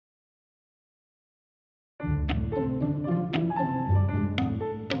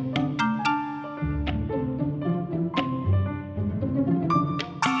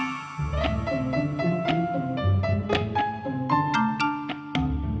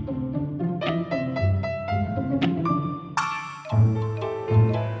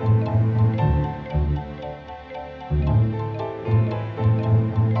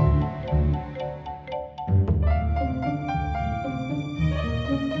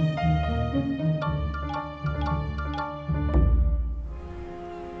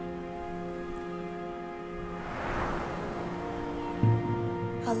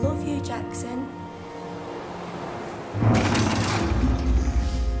Jackson.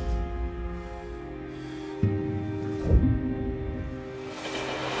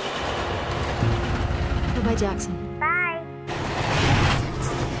 Bye-bye, Jackson. Bye.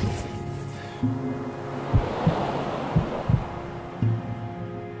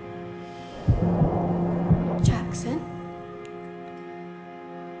 Jackson?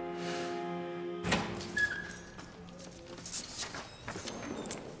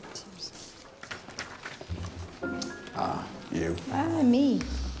 Ah, you. Me.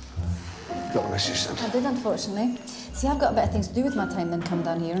 Got a message then? I did, unfortunately. See, I've got better things to do with my time than come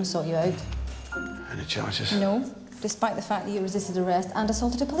down here and sort you out. Any charges? No, despite the fact that you resisted arrest and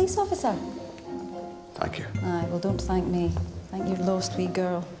assaulted a police officer. Thank you. Aye, well, don't thank me. Thank your lost wee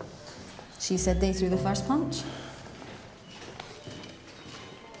girl. She said they threw the first punch.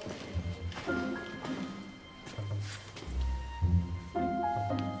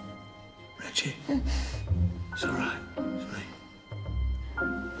 Reggie. It's all right. It's me.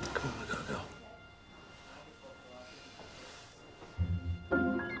 Come on, we gotta go.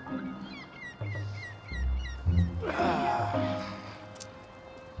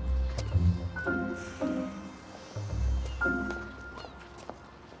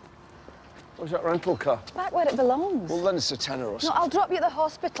 Where's that rental car? It's back where it belongs. Well, then it's a tenner or No, something. I'll drop you at the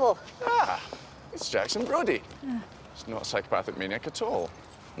hospital. Ah, it's Jackson Brody. It's not a psychopathic maniac at all.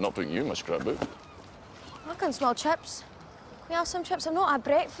 I'm not putting you in my scrapbook. I can smell chips. Can we have some chips? I've not had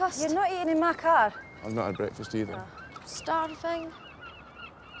breakfast. You're not eating in my car. I've not had breakfast either. Starving.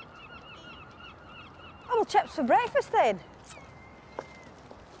 Oh, well, chips for breakfast, then.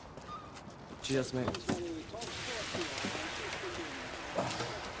 Cheers, mate.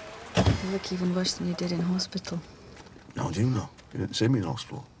 You look even worse than you did in hospital. No, do you know? You didn't see me in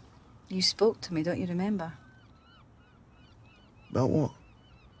hospital. You spoke to me, don't you remember? About what?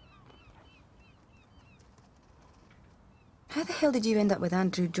 How the hell did you end up with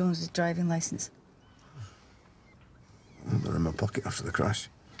Andrew Jones's driving licence? They're in my pocket after the crash.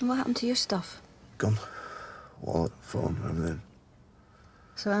 And what happened to your stuff? Gone. Wallet, phone, everything.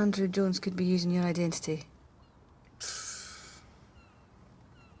 So Andrew Jones could be using your identity?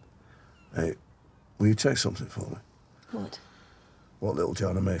 Hey, will you take something for me? What? What little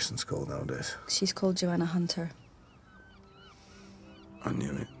Joanna Mason's called nowadays? She's called Joanna Hunter. I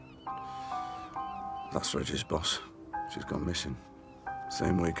knew it. That's Reggie's boss. She's gone missing.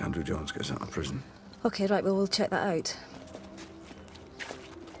 Same week Andrew Jones gets out of prison. OK, right, well, we'll check that out.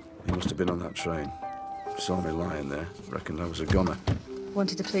 He must have been on that train. Saw me lying there. Reckoned I was a gunner.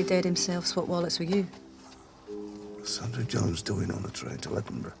 Wanted to play dead himself, swap wallets with you. What's Andrew Jones doing on the train to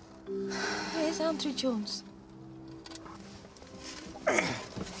Edinburgh? Where's Andrew Jones?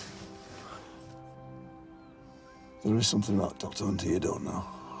 There is something about Dr. Hunter you don't know.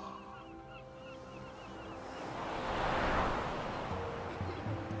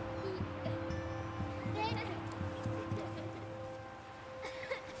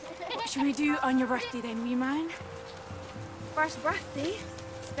 What should we do on your birthday then, wee man? First birthday?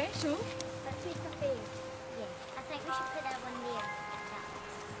 Special? Let's make a face. Yeah, I think we should put that one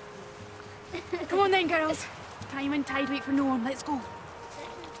there. Come on then, girls. Time and tide wait for no one. Let's go.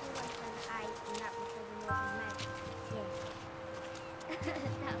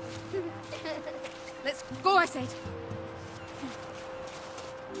 Let's go, I said.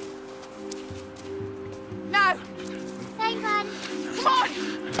 Now! Same one. Come on!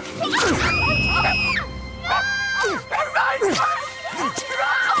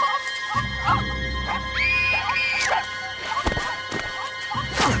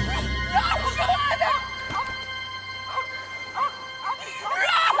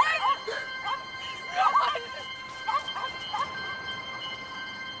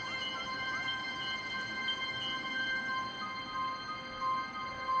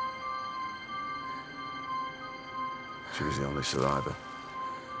 She was the only survivor.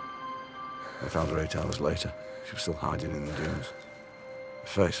 They found her 8 hours later. She was still hiding in the dunes. Her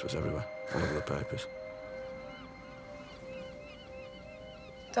face was everywhere, all over the papers.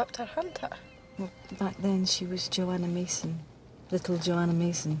 Dr. Hunter? Well, back then she was Joanna Mason. Little Joanna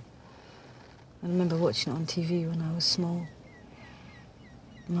Mason. I remember watching it on TV when I was small.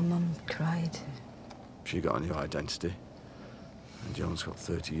 My mum cried. She got a new identity. And Jones got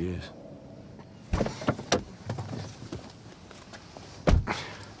 30 years.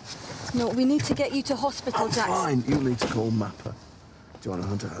 No, we need to get you to hospital, Jackson. Fine, you need to call Mapper. Joanna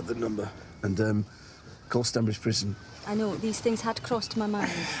Hunter had the number. And, call Stanbridge Prison. I know, these things had crossed my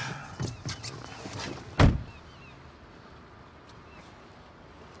mind.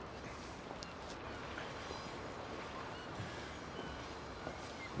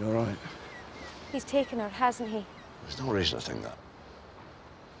 You all right? He's taken her, hasn't he? There's no reason to think that.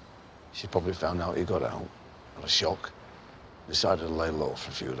 She probably found out he got out, had a shock, decided to lay low for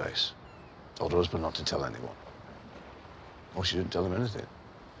a few days. Told her husband not to tell anyone. Or she didn't tell him anything.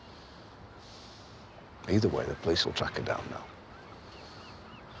 Either way, the police will track her down now.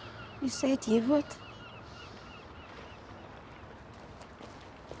 You said you would.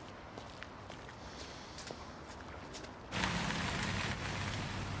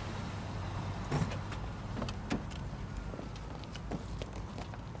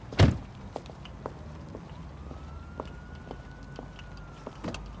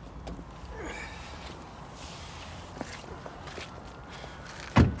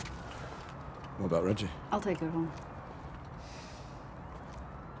 What about Reggie? I'll take her home.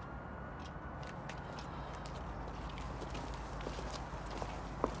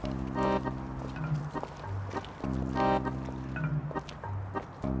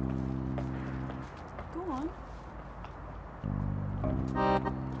 Go on.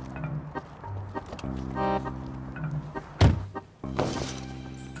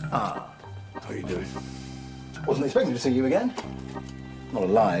 Ah, How are you doing? wasn't expecting to see you again. Not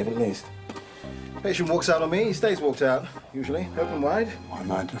alive, at least. Patient walks out on me, he stays walked out, usually, open wide. Why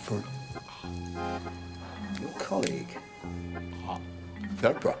am I different? Your colleague.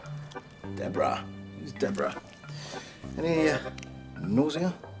 Deborah. Deborah. Who's Deborah? Any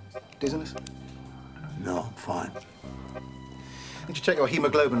nausea? Dizziness? No, I'm fine. Need to check your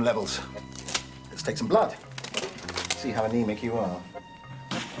hemoglobin levels. Let's take some blood. See how anemic you are.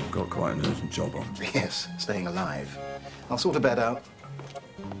 I've got quite an urgent job on. Yes, staying alive. I'll sort a bed out.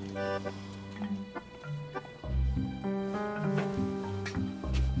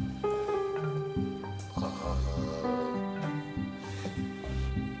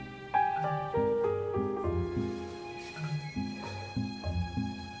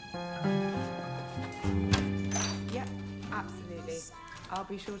 Yep, absolutely. I'll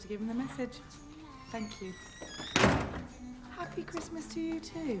be sure to give him the message. Thank you. Happy Christmas to you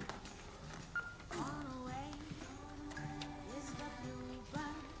too.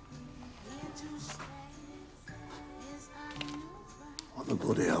 What the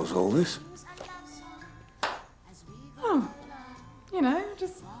bloody hell's all this? Oh, you know,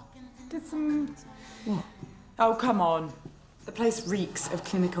 just did some... What? Oh, come on. The place reeks of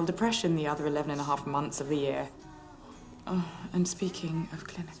clinical depression the other 11 and a half months of the year. Oh, and speaking of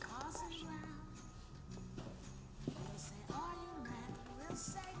clinical depression...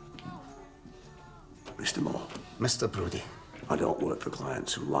 Mr. Moore, Mr. Brodie. I don't work for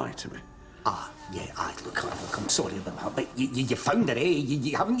clients who lie to me. Ah, yeah, look, I'm sorry about that, but you found her, eh?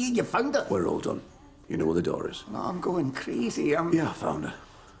 Haven't you? You found her? We're all done. You know where the door is. No, I'm going crazy. Yeah, I found her.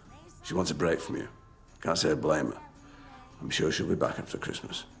 She wants a break from you. Can't say I blame her. I'm sure she'll be back after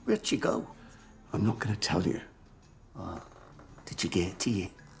Christmas. Where'd she go? I'm not going to tell you. Did you get it to you?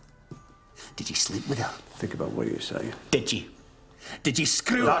 Did you sleep with her? Think about what you're saying. Did you? Did you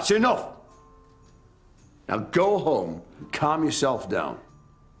screw her? That's enough! Now go home and calm yourself down.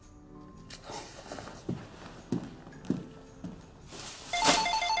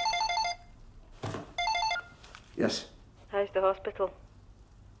 Yes? How's the hospital?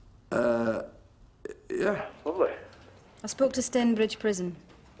 Yeah, lovely. I spoke to Stenbridge Prison.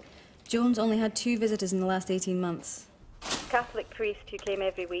 Jones only had 2 visitors in the last 18 months. Catholic priest who came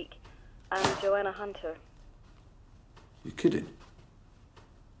every week, and Joanna Hunter. You're kidding?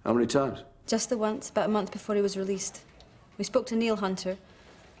 How many times? Just the once, about a month before he was released. We spoke to Neil Hunter.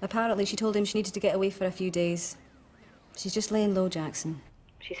 Apparently she told him she needed to get away for a few days. She's just laying low, Jackson.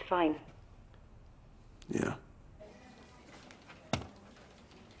 She's fine. Yeah.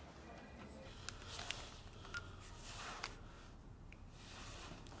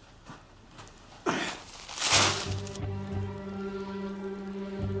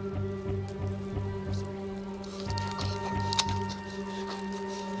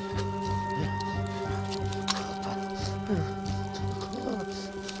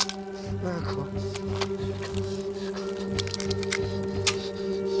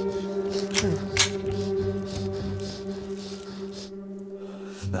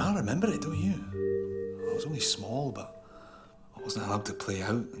 I remember it, don't you? I was only small, but I wasn't allowed to play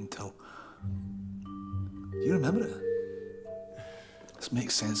out until... You remember it? This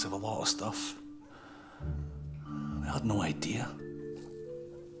makes sense of a lot of stuff. I had no idea.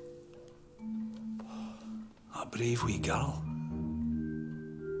 That brave wee girl.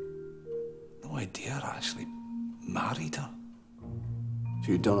 No idea I actually married her.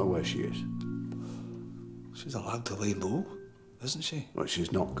 So you don't know where she is? She's allowed to lay low, isn't she? Well,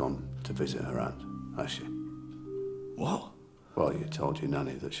 she's not gone to visit her aunt, has she? What? Well, you told your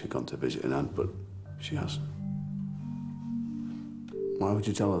nanny that she'd gone to visit an aunt, but She has. Why would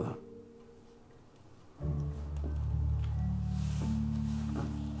you tell her that?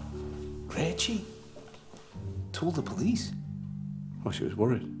 Reggie told the police. Well, she was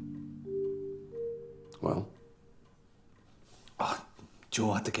worried. Well? Oh,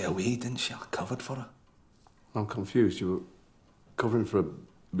 Jo had to get away, didn't she? I covered for her. I'm confused. You were covering for her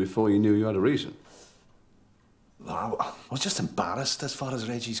before you knew you had a reason. I was just embarrassed as far as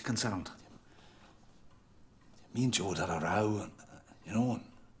Reggie's concerned. Me and Jo had a row, and, you know, and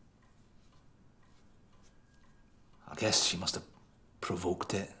I guess she must have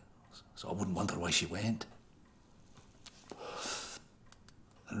provoked it, so I wouldn't wonder why she went.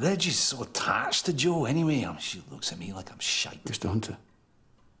 And Reggie's so attached to Jo anyway. I mean, she looks at me like I'm shite. Mr. Hunter,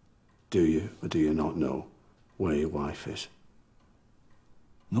 do you or do you not know where your wife is?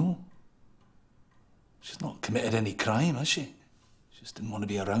 No. She's not committed any crime, has she? She just didn't want to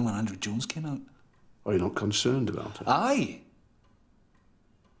be around when Andrew Jones came out. Are you not concerned about her? Aye.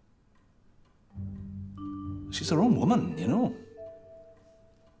 She's her own woman, you know.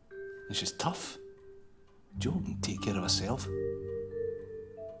 And she's tough. Jo can take care of herself.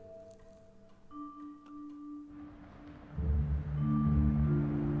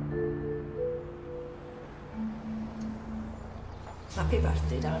 Happy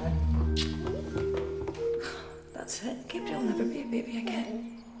birthday, darling. That's it. Gabriel will never be a baby again.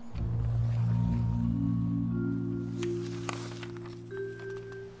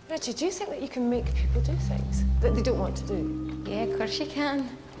 Reggie, do you think that you can make people do things that they don't want to do? Yeah, of course you can.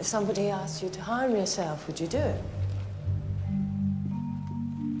 If somebody asked you to harm yourself, would you do it?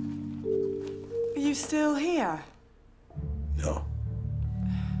 Are you still here? No.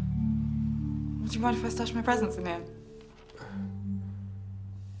 Would you mind if I stash my presents in here?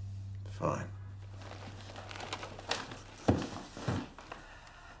 Fine.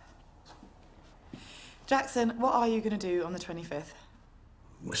 Jackson, what are you going to do on the 25th?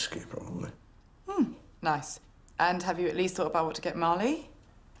 Whiskey, probably. Nice. And have you at least thought about what to get Marley?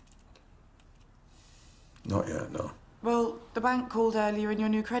 Not yet, no. Well, the bank called earlier and your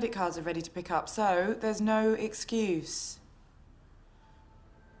new credit cards are ready to pick up, so there's no excuse.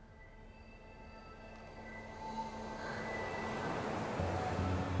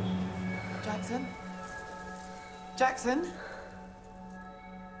 Jackson? Jackson?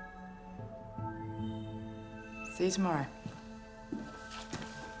 See you tomorrow.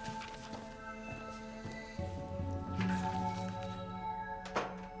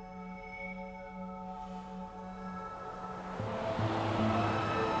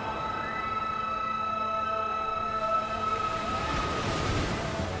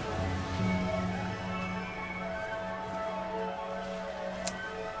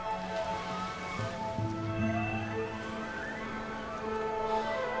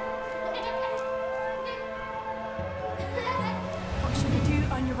 What should we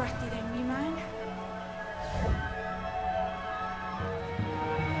do on your birthday then, wee man?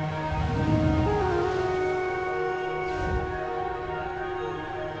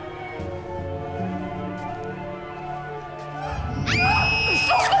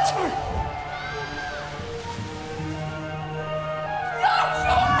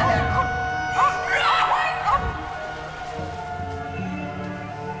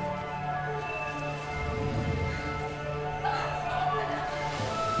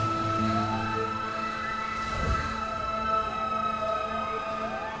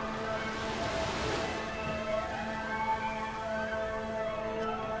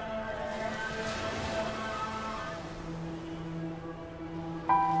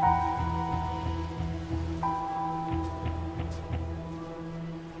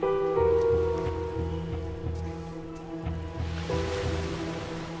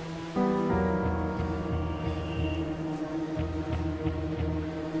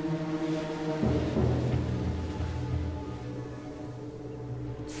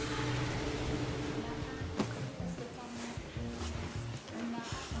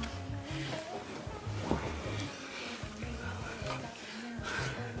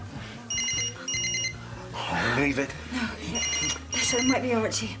 Leave it. No. So it might be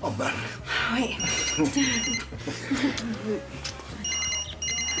Archie. Oh, man. Wait.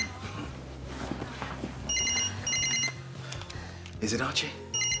 Is it Archie?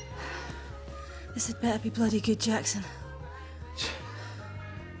 This had better be bloody good, Jackson.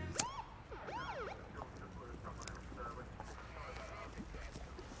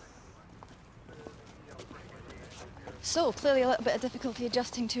 So, clearly a little bit of difficulty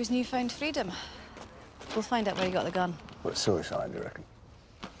adjusting to his newfound freedom. We'll find out where he got the gun. What, suicide, you reckon?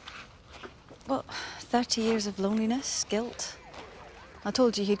 Well, 30 years of loneliness, guilt. I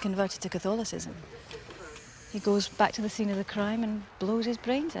told you he'd converted to Catholicism. He goes back to the scene of the crime and blows his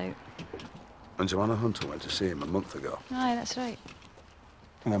brains out. And Joanna Hunter went to see him a month ago. Aye, that's right.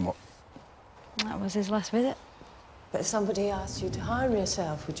 And then what? That was his last visit. But if somebody asked you to harm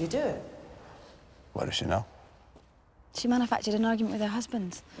yourself, would you do it? Where is she now? She manufactured an argument with her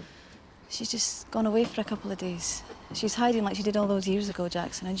husband. She's just gone away for a couple of days. She's hiding like she did all those years ago,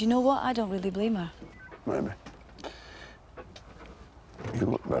 Jackson. And you know what? I don't really blame her. Maybe. You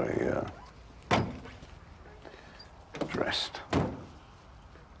look very, dressed.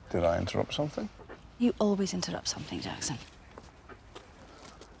 Did I interrupt something? You always interrupt something, Jackson.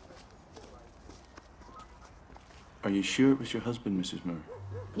 Are you sure it was your husband, Mrs. Moore?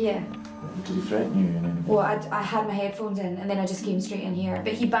 Yeah. Did he threaten you in any way? Well, I had my headphones in and then I just came straight in here.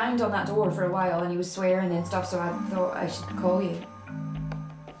 But he banged on that door for a while and he was swearing and stuff, so I thought I should call you.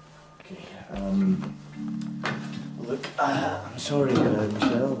 Okay, look, I'm sorry,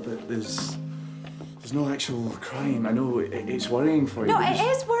 Michelle, but there's no actual crime. I know it's worrying for you. No, it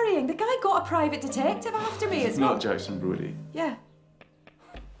is worrying. The guy got a private detective after me. It's not Jackson Brody. Yeah.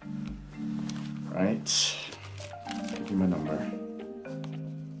 Right. Give you my number.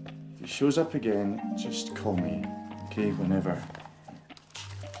 If he shows up again, just call me, okay, whenever.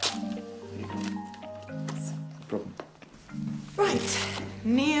 There you go. No problem. Right,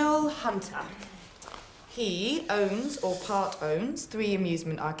 Neil Hunter. He owns or part owns 3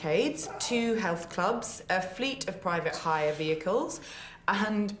 amusement arcades, 2 health clubs, a fleet of private hire vehicles,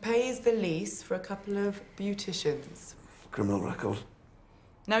 and pays the lease for a couple of beauticians. Criminal record?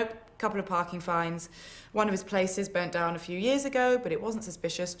 Nope, couple of parking fines. One of his places burnt down a few years ago, but it wasn't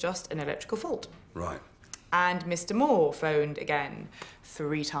suspicious, just an electrical fault. Right. And Mr. Moore phoned again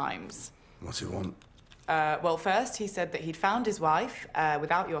 3 times. What's he want? Well, first he said that he'd found his wife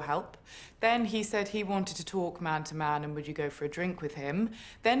without your help. Then he said he wanted to talk man to man and would you go for a drink with him.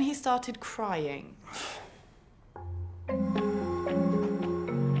 Then he started crying.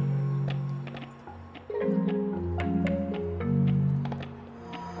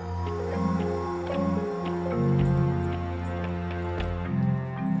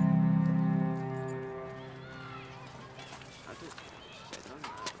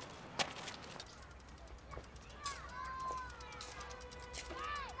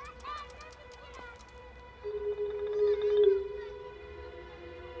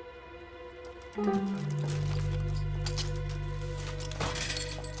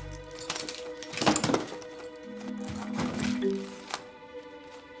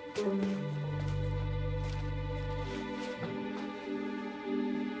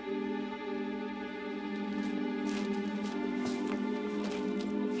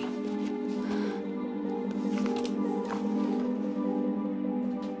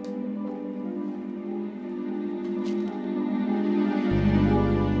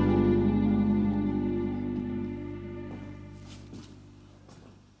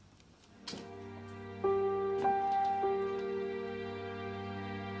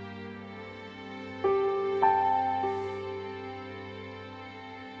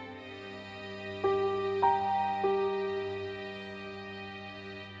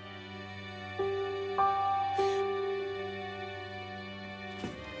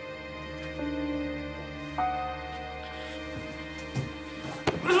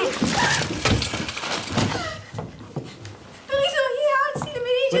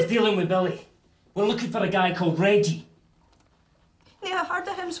 We're dealing with Billy. We're looking for a guy called Reggie. Yeah, I heard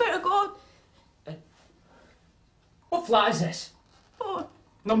of him, swear to God. What flat is this? Oh.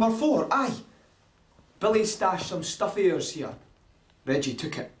 Number 4, aye. Billy stashed some stuff of yours here. Reggie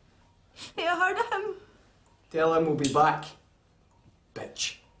took it. Yeah, I heard of him. Tell him we'll be back,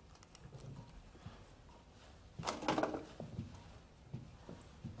 bitch.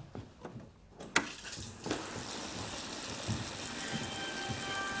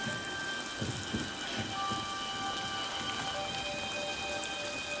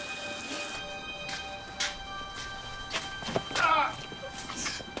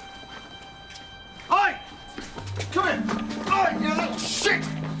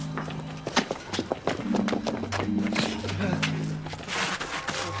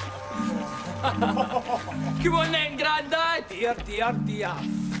 Come on then, Grandad! Dear, dear, dear.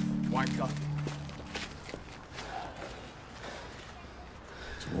 Wanker.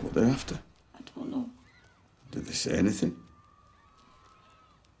 So what were they after? I don't know. Did they say anything?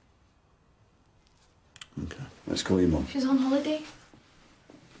 Okay, let's call your mum. She's on holiday.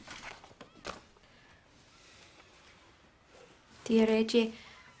 Dear Reggie,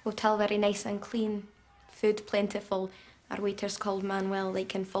 hotel very nice and clean, food plentiful. Our waiter's called Manuel,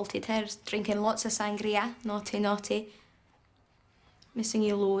 like in Faulty Towers, drinking lots of sangria, naughty, naughty. Missing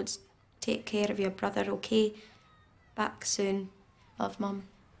you loads. Take care of your brother, okay? Back soon. Love, Mum.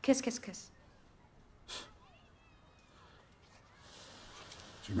 Kiss, kiss, kiss. Do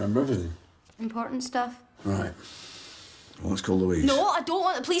you remember everything? Important stuff. Right. Well, let's call Louise. No, I don't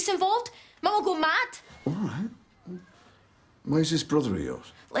want the police involved. Mum will go mad. All right. Where's this brother of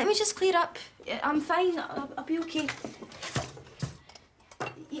yours? Let me just clear up. I'm fine. I'll be okay.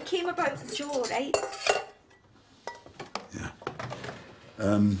 You came about Joe, right?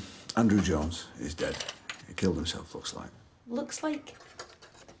 Andrew Jones is dead. He killed himself, looks like. Looks like.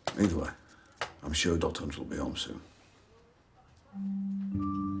 Either way, I'm sure Dr. Hunter will be home soon.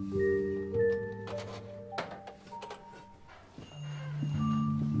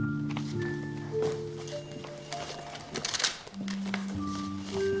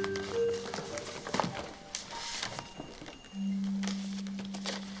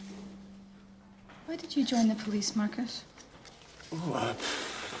 Why did you join the police, Marcus?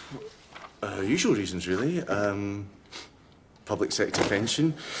 Usual reasons, really. Public sector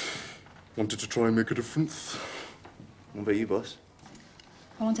pension. Wanted to try and make a difference. What about you, boss?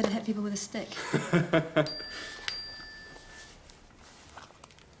 I wanted to hit people with a stick.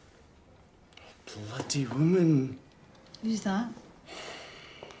 Bloody woman. Who's that?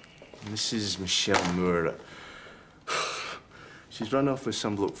 Mrs. Michelle Moore. She's run off with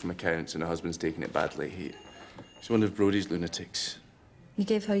some bloke from accounts and her husband's taking it badly. He's one of Brodie's lunatics. You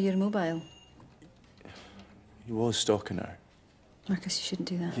gave her your mobile. He was stalking her. Marcus, you shouldn't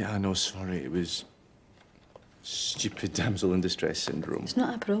do that. Yeah, I know, sorry. It was stupid damsel in distress syndrome. It's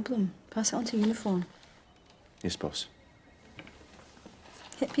not a problem. Pass it on to uniform. Yes, boss.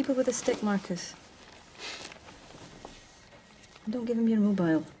 Hit people with a stick, Marcus. And don't give him your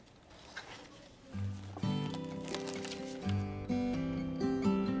mobile.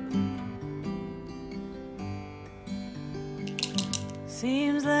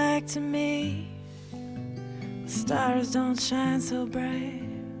 Seems like to me the stars don't shine so bright.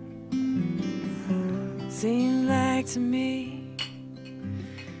 Seems like to me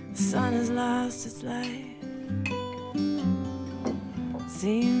the sun has lost its light.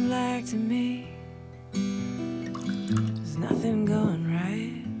 Seems like to me there's nothing going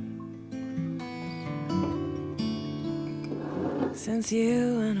right since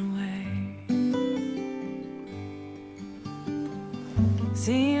you went away.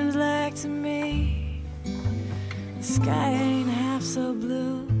 Seems like to me the sky ain't half so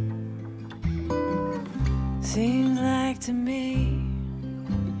blue. Seems like to me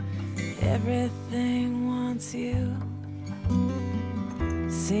everything wants you.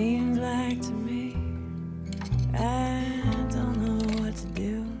 Seems like to me I don't know what to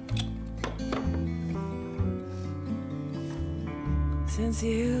do since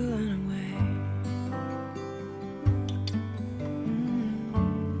you went away.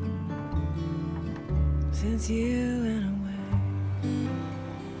 Since you went away.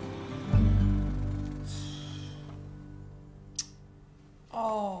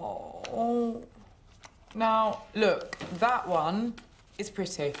 Oh. Now, look, that one is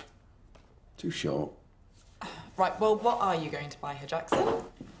pretty. Too short. Right, well, what are you going to buy her, Jackson?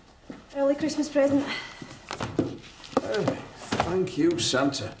 Early Christmas present. Thank you,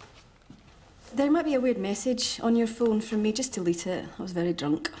 Santa. There might be a weird message on your phone from me. Just delete it. I was very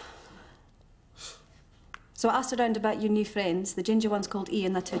drunk. So I asked around about your new friends. The ginger one's called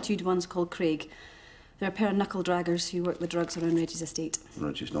Ian, the tattooed one's called Craig. They're a pair of knuckle draggers who work the drugs around Reggie's estate.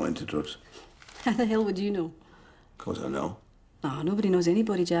 Reggie's not into drugs. How the hell would you know? 'Cause I know. Oh, nobody knows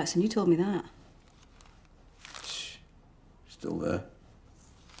anybody, Jackson. You told me that. Still there.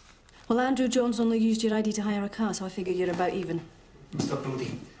 Well, Andrew Jones only used your ID to hire a car, so I figure you're about even. Mr.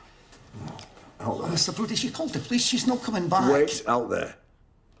 Brodie. Out there. Mr. Brodie, she called the police. She's not coming back. Wait out there.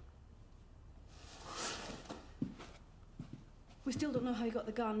 We still don't know how he got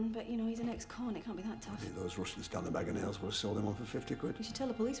the gun, but, you know, he's an ex-con. It can't be that tough. I think those Russians down the bag of nails would have sold him one for 50 quid. You should tell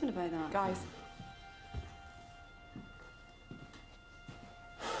the policeman about that. Guys.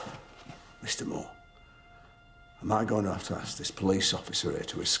 Mr. Moore, am I going to have to ask this police officer here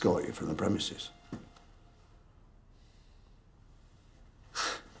to escort you from the premises?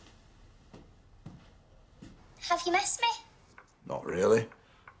 Have you missed me? Not really.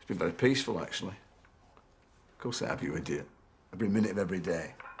 It's been very peaceful, actually. Of course I have, you idiot. Every minute of every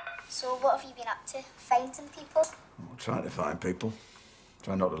day. So what have you been up to? Finding people? I'm trying to find people.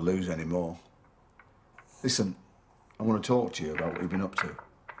 Trying not to lose any more. Listen, I want to talk to you about what you've been up to,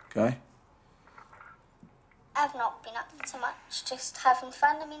 okay? I've not been up to much, just having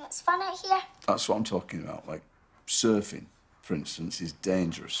fun. I mean, it's fun out here. That's what I'm talking about. Like, surfing, for instance, is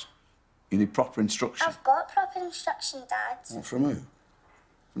dangerous. You need proper instruction. I've got proper instruction, Dad. What, from who?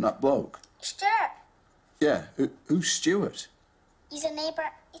 From that bloke? Stuart. Yeah, who's Stuart? He's a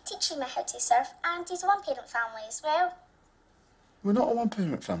neighbour. He teaches me how to surf, and he's a one-parent family as well. We're not a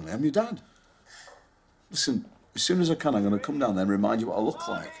one-parent family. I'm your dad. Listen, as soon as I can, I'm going to come down there and remind you what I look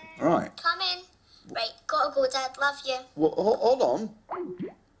like. All right? Come in. Right, gotta go, Dad. Love you. Well, hold on.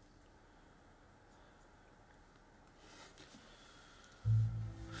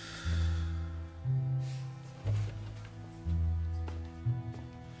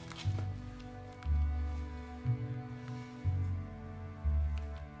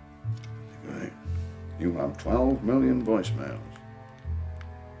 Right. You have 12 million voicemails.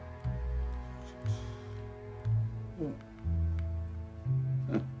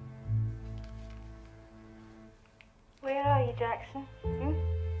 Where are you, Jackson?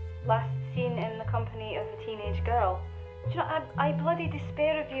 Last seen in the company of a teenage girl. Do you know, I bloody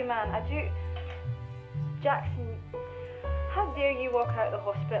despair of you, man. I do. Jackson, how dare you walk out of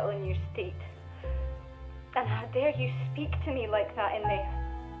the hospital in your state? And how dare you speak to me like that in there?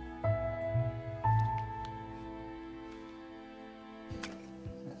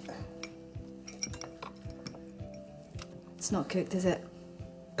 It's not cooked, is it?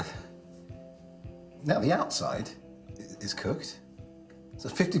 Now, the outside is cooked. So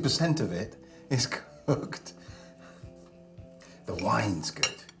 50% of it is cooked. The wine's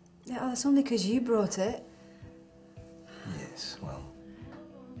good. Yeah, oh, that's only because you brought it. Yes, well,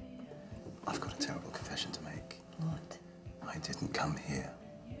 I've got a terrible confession to make. What? I didn't come here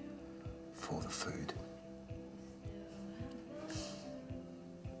for the food.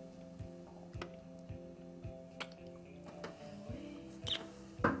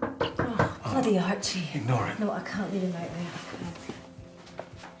 Bloody Archie. Ignore it. No, I can't leave him out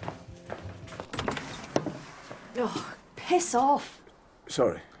there. Oh, piss off.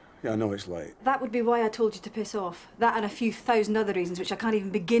 Sorry. Yeah, I know it's late. That would be why I told you to piss off. That and a few thousand other reasons which I can't even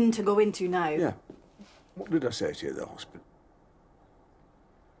begin to go into now. Yeah. What did I say to you at the hospital?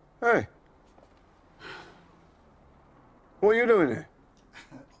 Hey. What are you doing here?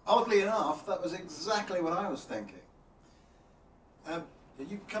 Oddly enough, that was exactly what I was thinking. Are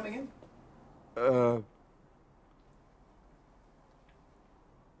you coming in?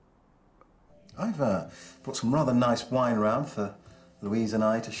 I've brought some rather nice wine round for Louise and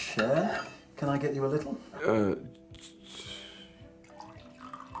I to share. Can I get you a little?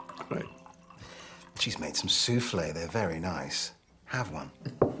 Right. She's made some souffle. They're very nice. Have one.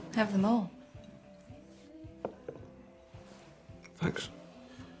 Have them all. Thanks.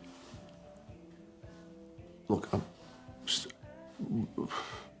 Look, I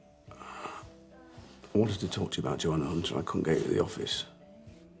wanted to talk to you about Joanna Hunter. I couldn't get you to the office.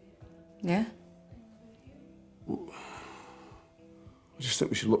 Yeah? I just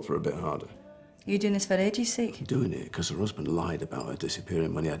think we should look for her a bit harder. You doing this for Reggie's sake? I'm doing it because her husband lied about her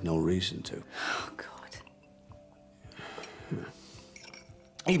disappearing when he had no reason to. Oh, God. Yeah.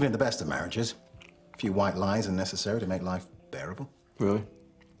 Even in the best of marriages, a few white lies are necessary to make life bearable. Really?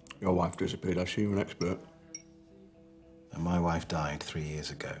 Your wife disappeared, has she? You're an expert. And my wife died 3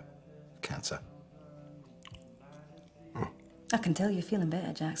 years ago. Cancer. Oh. I can tell you're feeling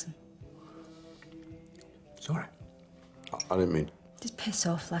better, Jackson. Sorry. I didn't mean... Just piss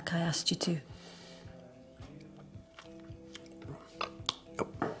off like I asked you to. Yep.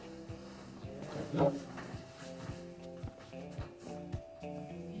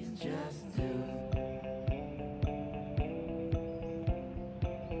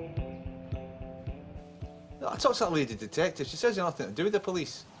 I talked to that lady detective. She says you're nothing to do with the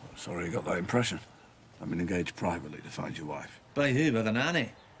police. Sorry you got that impression. I've been engaged privately to find your wife. By who? By the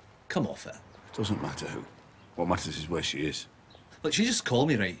nanny? Come off it. It doesn't matter who. What matters is where she is. Look, she just called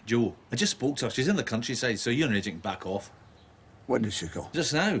me, right, Joe. I just spoke to her. She's in the countryside, so you and Reggie can back off. When did she call?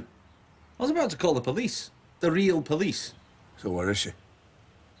 Just now. I was about to call the police. The real police. So where is she?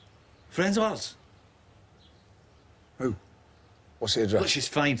 Friends of ours. Who? What's the address? Look, she's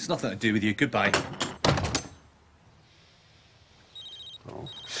fine. It's nothing to do with you. Goodbye. Oh.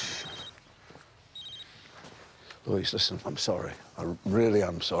 Louise, listen, I'm sorry. I really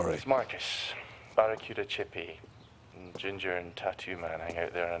am sorry. It's Marcus, Barracuda Chippy, and Ginger and Tattoo Man hang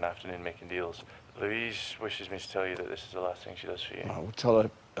out there in an afternoon making deals. Louise wishes me to tell you that this is the last thing she does for you. I will tell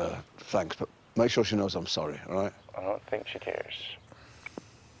her thanks, but make sure she knows I'm sorry, all right? I don't think she cares.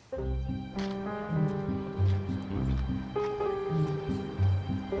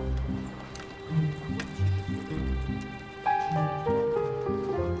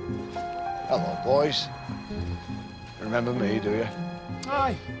 Hello, boys. You remember me, do you?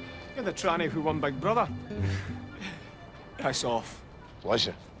 Aye. You're the tranny who won Big Brother. Piss off.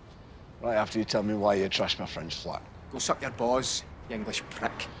 Pleasure. Right after you tell me why you trashed my friend's flat. Go suck your balls, you English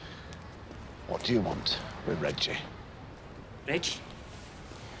prick. What do you want with Reggie? Reggie?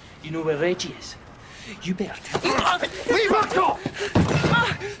 You know where Reggie is? You better tell me. Leave her! Go!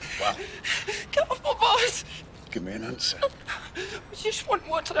 Get off my boss! Give me an answer. We just want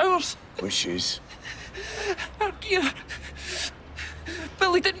what's ours. Wishes. Our gear.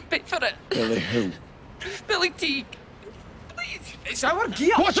 Billy didn't pay for it. Billy who? Billy Teague. Please, it's our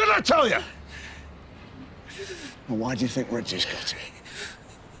gear. What did I tell you? And why do you think Reggie's got it?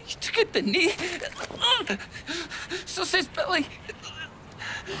 He took it, didn't he? So says Billy.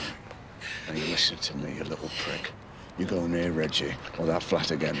 Now you listen to me, you little prick. You go near Reggie or that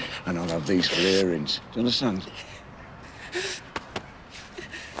flat again, and I'll have these for earrings. Do you understand?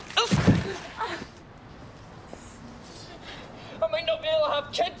 I might not be able to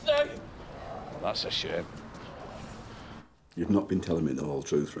have kids now. That's a shame. You've not been telling me the whole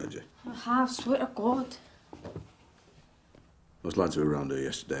truth, Reggie. I have, swear to God. Those lads who were around here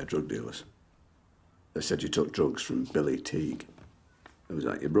yesterday are drug dealers. They said you took drugs from Billy Teague. Was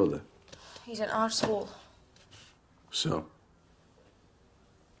that your brother? He's an arsehole. So?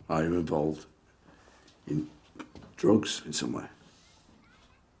 Are you involved in drugs in some way?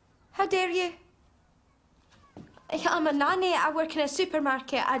 How dare you? I'm a nanny, I work in a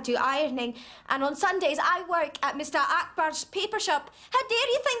supermarket, I do ironing, and on Sundays I work at Mr. Akbar's paper shop. How dare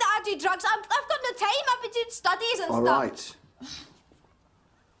you think that I do drugs? I've got no time, I've been doing studies and All stuff. right.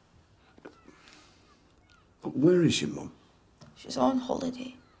 But where is your mum? She's on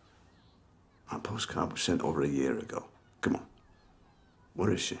holiday. That postcard was sent over a year ago. Come on.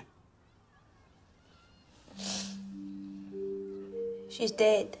 Where is she? She's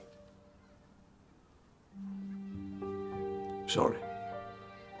dead. Sorry.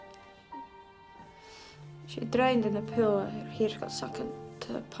 She drowned in the pool, her hair got sucked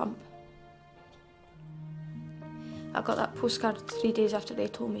into the pump. I got that postcard 3 days after they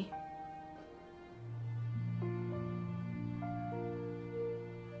told me.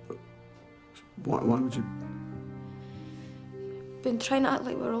 Why would you... Been trying to act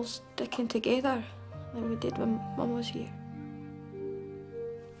like we're all sticking together, like we did when Mum was here.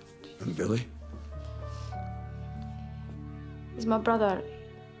 And Billy? He's my brother.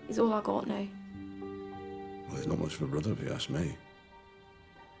 He's all I got now. Well, he's not much of a brother, if you ask me.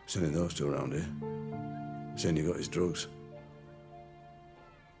 Sending those two around here. Saying you got his drugs.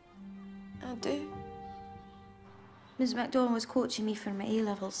 I do. Ms. MacDonald was coaching me for my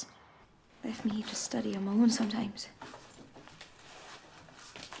A-levels. Left me here to study on my own sometimes.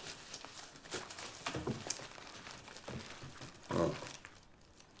 Oh.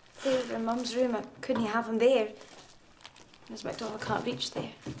 They were in Mum's room. I couldn't have him there. Ms. MacDonald can't reach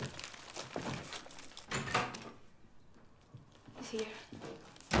there. He's here.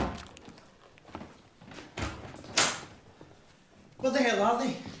 Where the hell are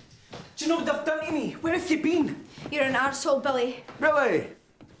they? Do you know what they've done to me? Where have you been? You're an arsehole, Billy. Billy!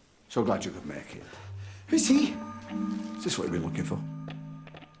 So glad you could make it. Who's he? Is this what you've been looking for?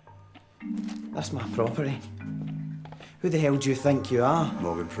 That's my property. Who the hell do you think you are?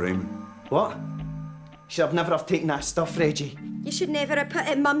 Morgan Freeman. What? Should I've never have taken that stuff, Reggie. You should never have put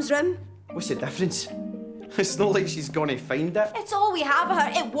it in Mum's room. What's the difference? It's not like she's gonna find it. It's all we have of her.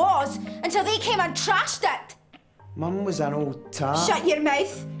 It was, until they came and trashed it. Mum was an old tart. Shut your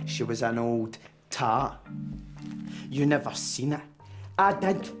mouth. She was an old tart. You never seen it. I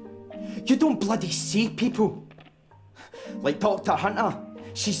did. You don't bloody see people. Like Dr. Hunter.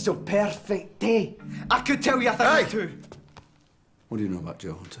 She's so perfect, eh? I could tell you a thing or two. What do you know about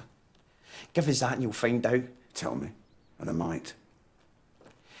Joe Hunter? Give us that and you'll find out. Tell me, and I might.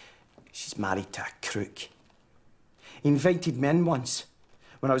 She's married to a crook. He invited me in once.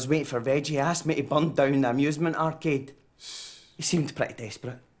 When I was waiting for Reggie, he asked me to burn down the amusement arcade. He seemed pretty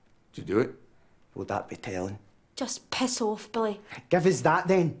desperate. Did you do it? Would that be telling? Just piss off, Billy. Give us that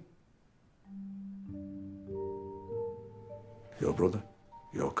then. Your brother,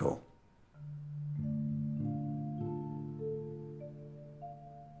 your call.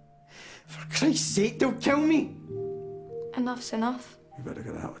 For Christ's sake, they'll kill me. Enough's enough. You better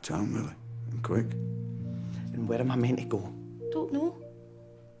get out of town, Millie, and quick. And where am I meant to go? Don't know.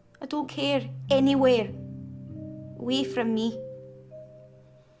 I don't care. Anywhere. Away from me.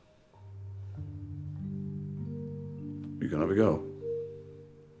 You gonna have a go?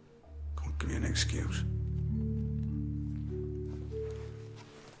 Come on, give me an excuse.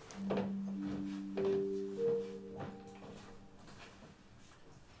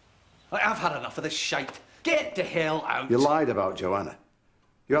 I've had enough of this shite. Get the hell out. You lied about Joanna.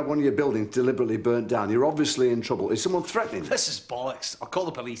 You had one of your buildings deliberately burnt down. You're obviously in trouble. Is someone threatening? This is bollocks. I'll call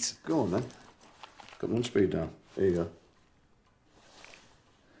the police. Go on, then. Got one speed down. Here you go.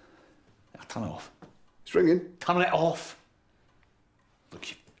 Turn it off. It's ringing. Turn it off. Look,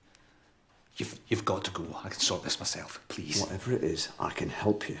 you've got to go. I can sort this myself, please. Whatever it is, I can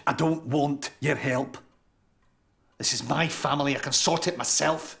help you. I don't want your help. This is my family. I can sort it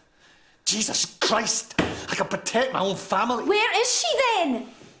myself. Jesus Christ! I can protect my own family. Where is she then?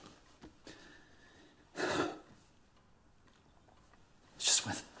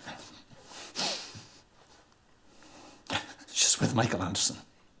 She's with Michael Anderson.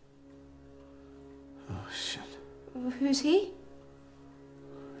 Oh, shit. Who's he?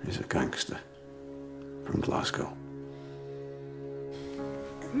 He's a gangster from Glasgow.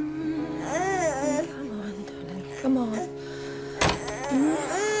 Come on, darling. Come on.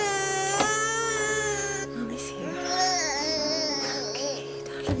 Mommy's here. Okay,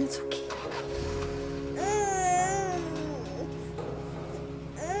 darling, it's okay.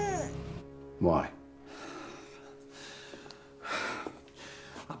 Why?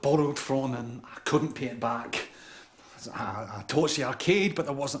 I borrowed from him. I couldn't pay it back. I torched the arcade, but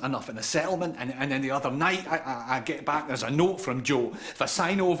there wasn't enough in the settlement. And then the other night, I get back, there's a note from Joe. If I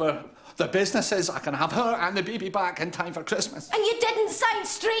sign over the businesses, I can have her and the baby back in time for Christmas. And you didn't sign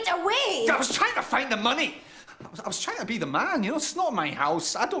straight away? I was trying to find the money. I was trying to be the man, you know? It's not my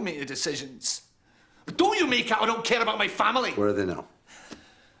house. I don't make the decisions. But don't you make out I don't care about my family. Where are they now?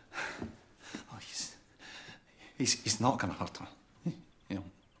 Oh, he's not going to hurt her. You know,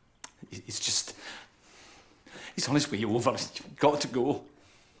 he's just... He's on his way over. You've got to go.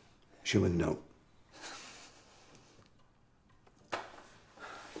 Show him a note.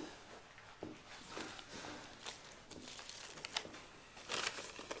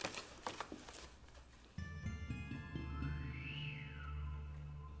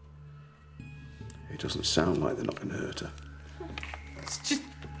 It doesn't sound like they're not going to hurt her.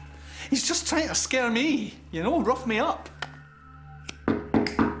 He's just trying to scare me, you know, rough me up.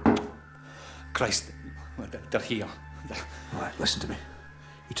 Christ, they're here. All right, listen to me.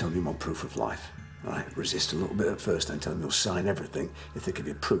 You tell me you want proof of life. All right, resist a little bit at first, then tell them you'll sign everything if they give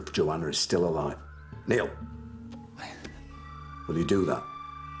you proof Joanna is still alive. Neil, will you do that?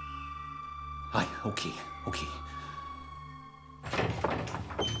 Aye, okay.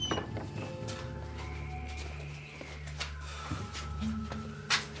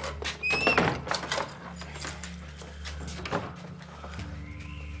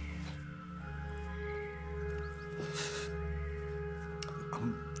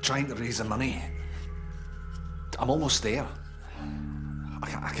 Trying to raise the money. I'm almost there.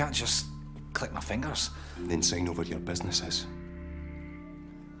 I can't just click my fingers. Then sign over your businesses.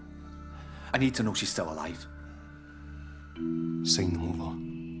 I need to know she's still alive. Sign them over,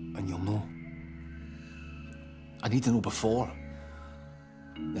 and you'll know. I need to know before.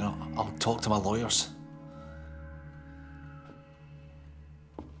 You know, I'll talk to my lawyers.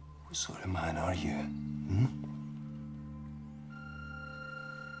 What sort of man are you?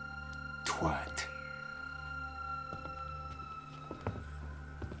 Twat.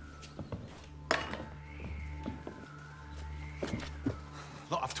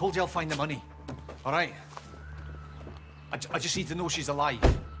 Look, I've told you I'll find the money. All right? I just need to know she's alive.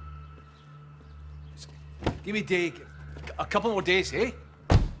 Give me a couple more days, eh?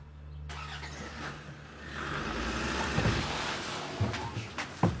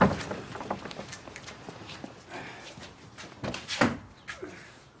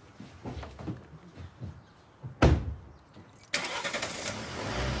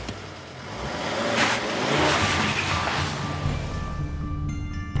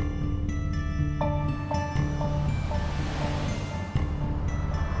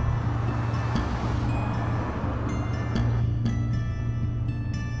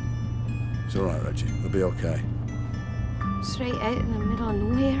 It's all right, Reggie. We'll be okay. It's right out in the middle of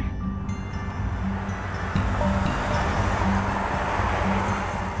nowhere.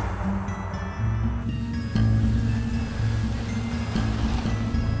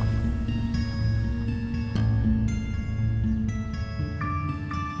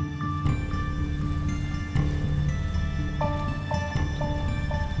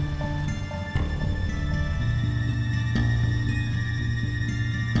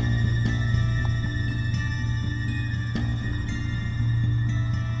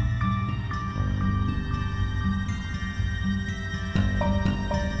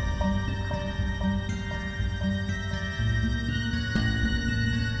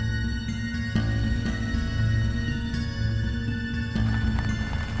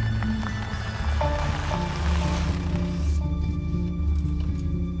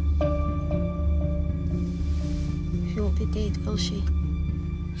 She won't be dead, will she?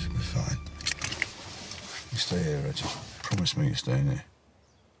 She'll be fine. You stay here, Reggie. Promise me you're staying here.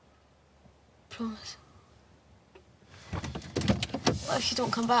 promise. What if you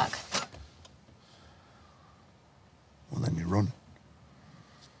don't come back? Well, then you run.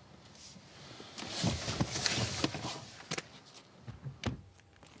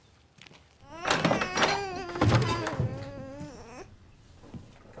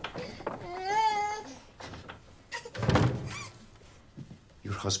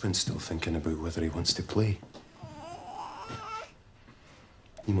 Your husband's still thinking about whether he wants to play.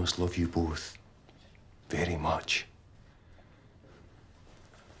 He must love you both very much.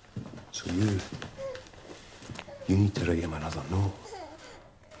 So you need to write him another note.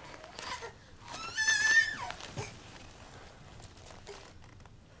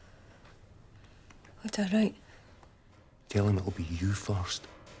 What do I write? Tell him it'll be you first,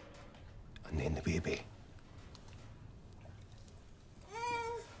 and then the baby.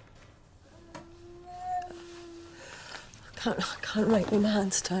 I can't write with my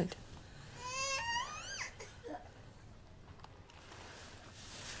hands tied.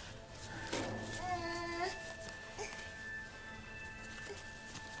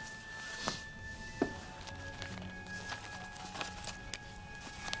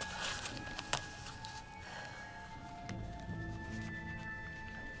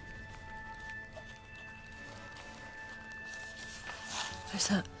 Where's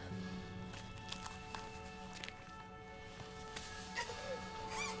that?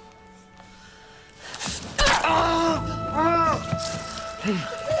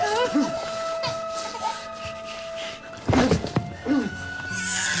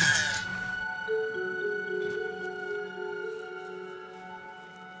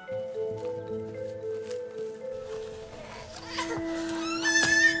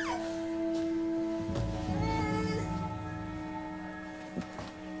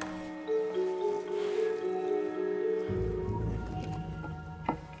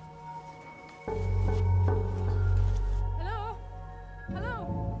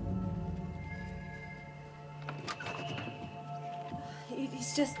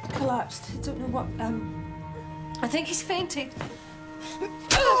 He's just collapsed. I don't know what, I think he's fainted.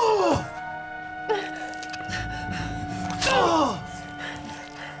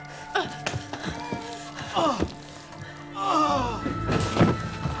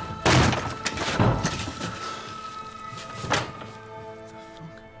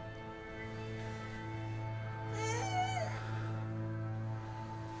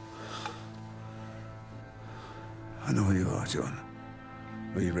 I know who you are, Joanna.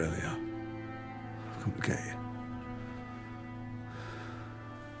 Well, you really are. I've come to get you.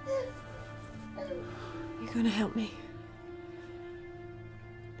 You're gonna help me?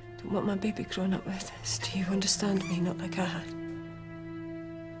 Don't want my baby growing up with this. Do you understand me? Not like I had.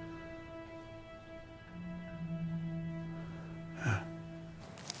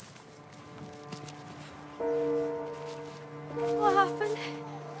 What happened?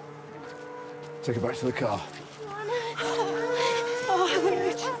 Take her back to the car.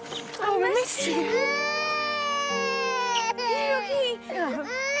 Oh, I missed you. You okay? Come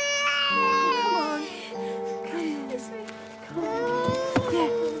on. Come on. Yeah.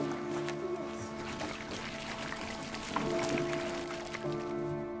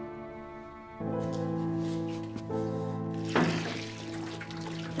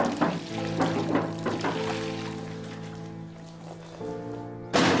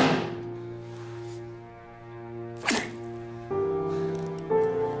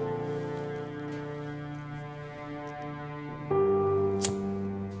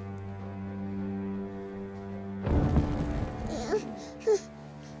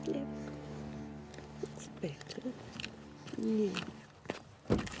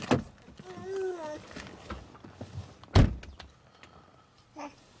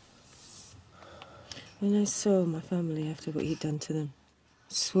 When I saw my family after what you'd done to them,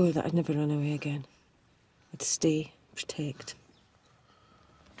 I swore that I'd never run away again. I'd stay, protect.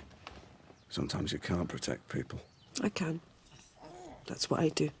 Sometimes you can't protect people. I can. That's what I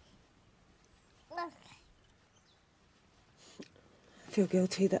do. I feel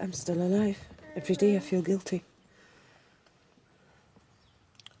guilty that I'm still alive. Every day I feel guilty.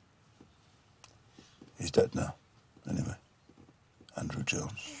 He's dead now, anyway. Andrew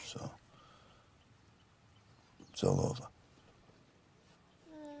Jones, so... it's all over.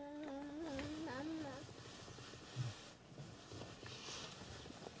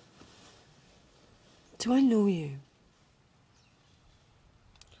 Do I know you?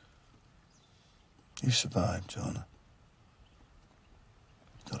 You survived, Joanna.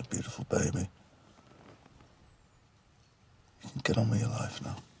 You've got a beautiful baby. You can get on with your life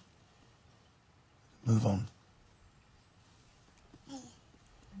now. Move on.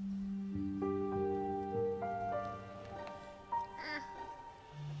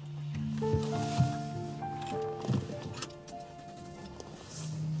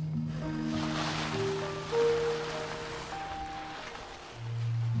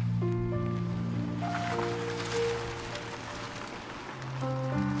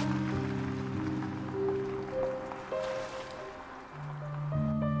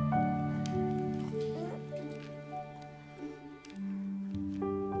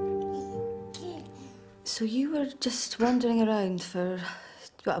 So you were just wandering around for,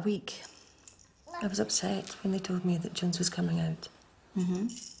 what, a week? I was upset when they told me that Jones was coming out.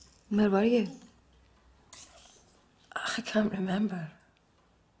 Mm-hmm. Where were you? I can't remember.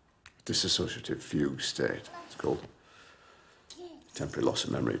 Dissociative fugue state, it's called. Temporary loss of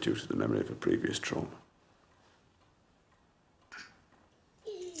memory due to the memory of a previous trauma.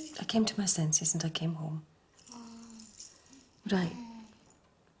 I came to my senses and I came home. Right.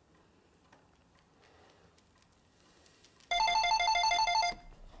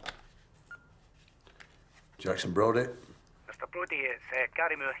 Jackson Brody. Mr. Brody, it's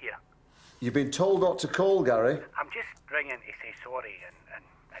Gary Moore here. You've been told not to call, Gary. I'm just ringing to say sorry and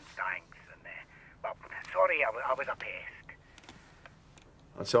thanks. And, well, sorry I was a pest.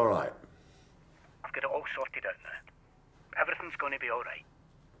 That's all right. I've got it all sorted out now. Everything's going to be all right.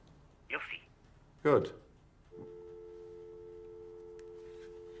 You'll see. Good.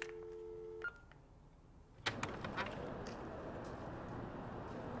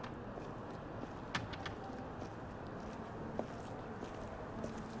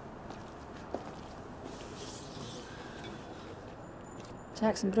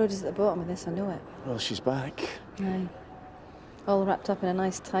 Jackson Brody's at the bottom of this, I know it. Well, she's back. Aye. All wrapped up in a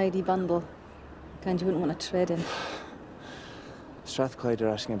nice, tidy bundle. The kind you wouldn't want to tread in. Strathclyde are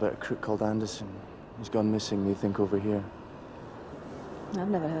asking about a crook called Anderson. He's gone missing, they think, over here. I've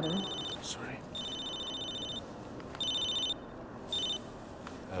never heard of him. Sorry.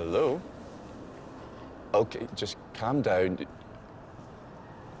 Hello? Okay, just calm down.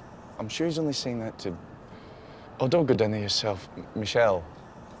 I'm sure he's only saying that to... Oh, don't go down there yourself. Michelle.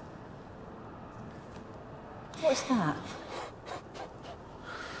 What's that?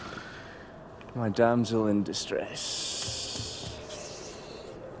 My damsel in distress.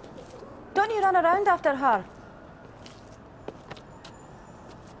 Don't you run around after her.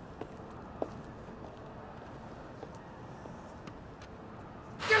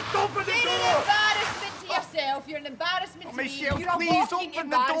 Just open the You're door! an embarrassment to yourself. You're an embarrassment to me. Michelle, You're a please walking open the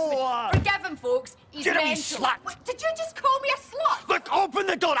embarrassment. door. Forgive him, folks. He's You're a wee mental. slut. What, did you just call me a slut? Look, open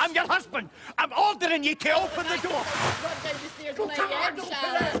the door. I'm your husband. I'm ordering you to open the door. Run down the stairs and let you in,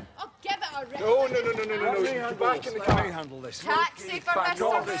 shall I? I'll give it a rip. No. Back in the car. handle this. Taxi for Back Mr.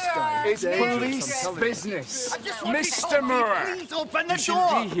 off this guy. Moore. It's police business. Mr. Moore. Please open the door.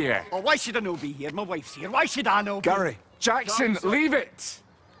 shouldn't be here. Oh, why should I not be here? My wife's here. Why should I not be? Gary. Jackson, leave it.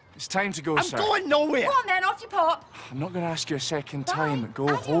 It's time to go, I'm sir. going nowhere. Go on then, off you pop. I'm not going to ask you a second time. Go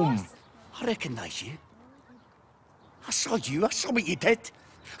home. I recognise you. I saw you. I saw what you did.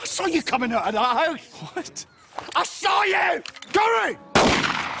 I saw you coming out of that house. What? I saw you! Gary!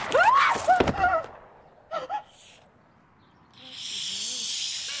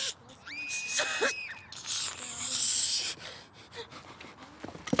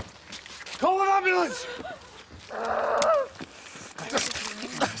 Call an ambulance!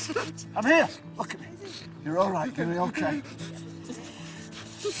 I'm here. Look at me. You're all right. You're okay.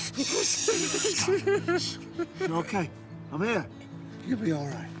 You're okay. I'm here. You'll be all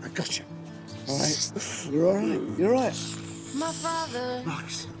right. I got you. All right. You're all right. You're all right. My father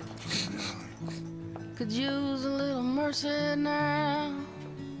Max. could use a little mercy now.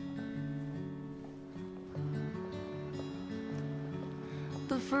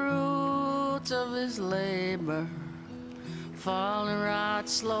 The fruits of his labor falling right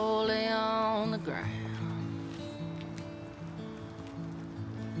slowly on the ground.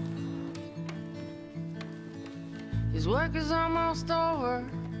 His work is almost over.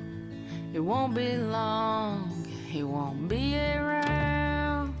 It won't be long. He won't be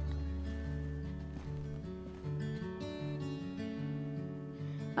around.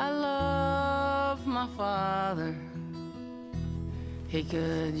 I love my father. He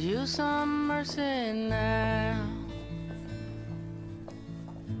could use some mercy now.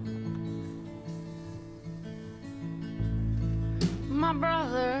 My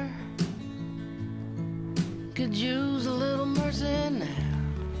brother could use a little mercy now.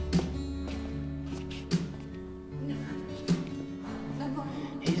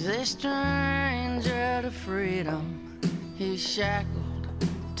 He's a stranger to freedom. He's shackled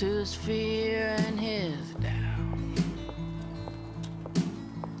to his fear and his doubt.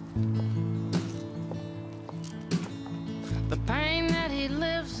 The pain that he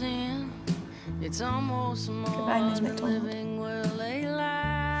lives in, it's almost more than living will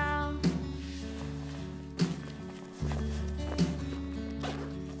allow.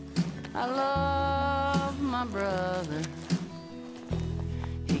 I love my brother.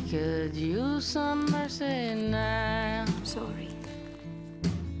 He could use some mercy now. I'm sorry.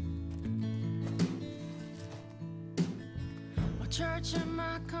 My church and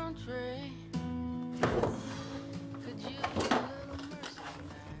my country.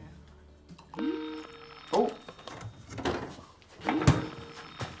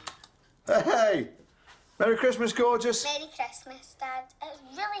 Merry Christmas, gorgeous. Merry Christmas, Dad. It's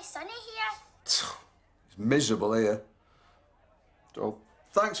really sunny here. It's miserable here. So,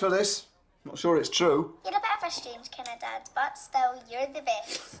 thanks for this. Not sure it's true. You're a bit of a strange kind of dad, but still, you're the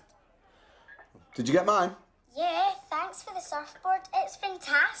best. Did you get mine? Yeah, thanks for the surfboard. It's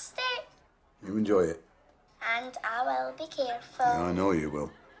fantastic. You enjoy it? And I will be careful. Yeah, I know you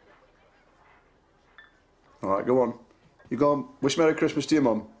will. All right, go on. You go on. Wish Merry Christmas to your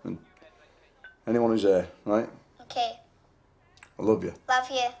mum and anyone who's there, right? Okay. I love you. Love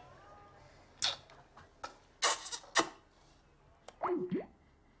you.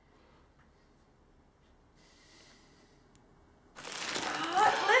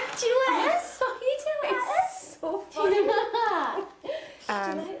 Look, do you like this? Oh, you do like this? So funny. Do you like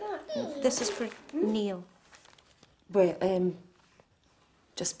that? This is for Neil. Well,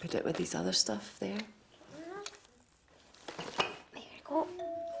 just put it with these other stuff there. There you go.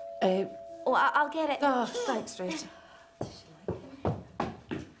 Oh, I'll get it. Oh, thanks, Reggie.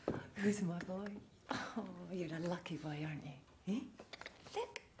 Who's my boy? Oh, you're a lucky boy, aren't you? Eh?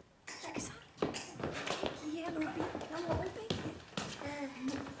 Look. Look at that. Yellow beak. Hello, beak.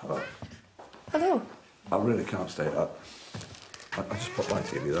 Hello. Hello. I really can't stay up. I just popped by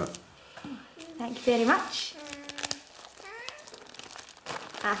to give you that. Thank you very much.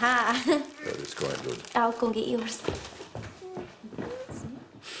 Aha. But it's quite good. I'll go and get yours.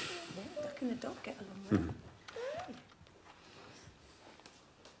 Duck and the dog get along well.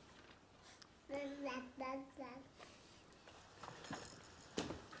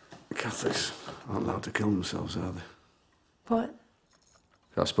 Catholics aren't allowed to kill themselves, are they? What?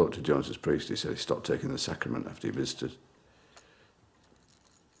 I spoke to Jones's priest. He said he stopped taking the sacrament after he visited.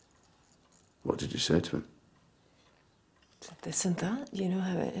 What did you say to him? This and that, you know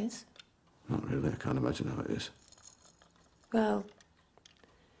how it is. Not really. I can't imagine how it is. Well,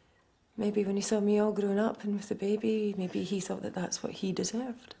 maybe when he saw me all grown up and with the baby, maybe he thought that that's what he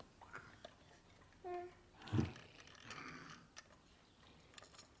deserved.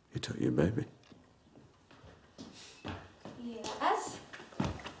 He took your baby. Yes.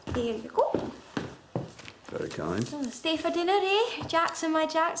 Here you go. Very kind. Oh, stay for dinner, eh? Jackson, my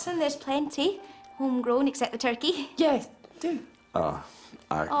Jackson, there's plenty. Homegrown, except the turkey. Yes, do. Oh,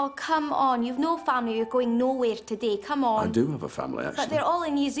 come on. You've no family. You're going nowhere today. Come on. I do have a family, actually. But they're all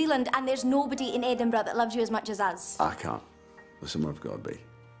in New Zealand, and there's nobody in Edinburgh that loves you as much as us. I can't. There's somewhere I've got to be.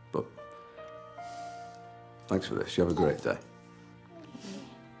 But thanks for this. You have a great day.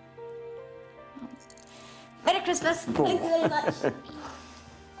 Merry Christmas. Thank you very much.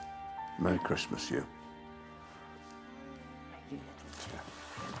 Merry Christmas, you.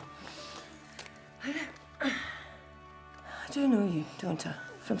 I do know you, don't I?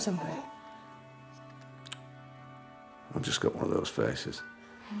 From somewhere. I've just got one of those faces.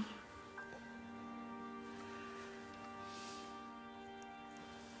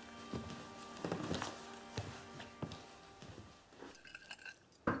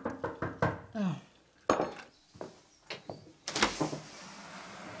 Oh.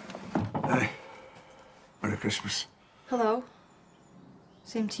 Hey. Merry Christmas. Hello.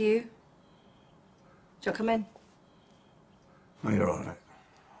 Same to you. Shall I come in? No, you're all right.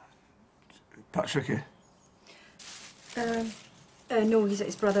 Patrick here? No, he's at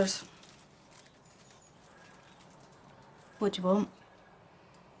his brother's. What do you want?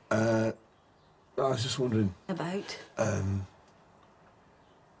 I was just wondering. About?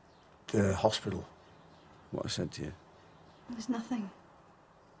 The hospital. What I said to you. There's nothing.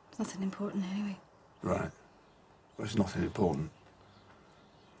 It's nothing important anyway. Right. Well, it's nothing important.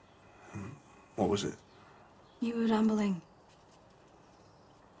 What was it? You were rambling.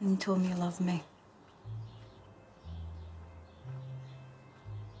 And you told me you loved me.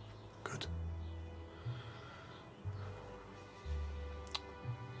 Good.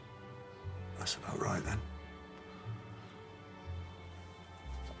 That's about right then.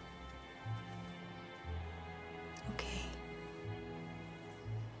 Okay.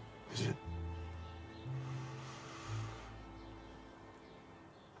 Is it?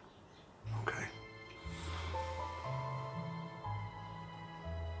 Okay.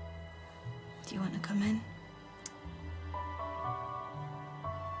 Do you want to come in?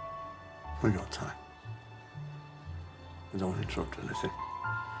 We got time. I don't want to interrupt anything.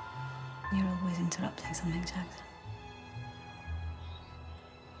 You're always interrupting something, Jackson.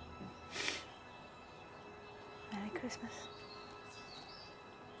 Merry Christmas.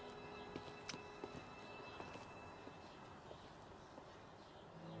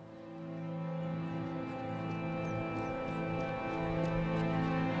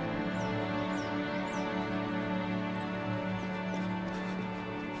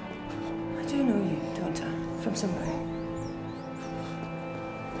 I do know you, don't I? from somebody.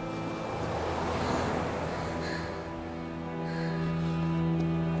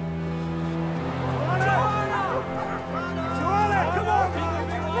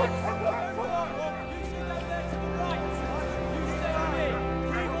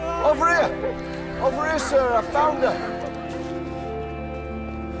 Over here! Over here, sir, I found her!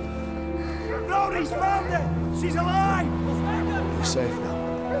 Brody's found her! She's alive! You're safe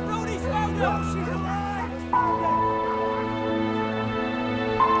now. Brody's found her! She's alive!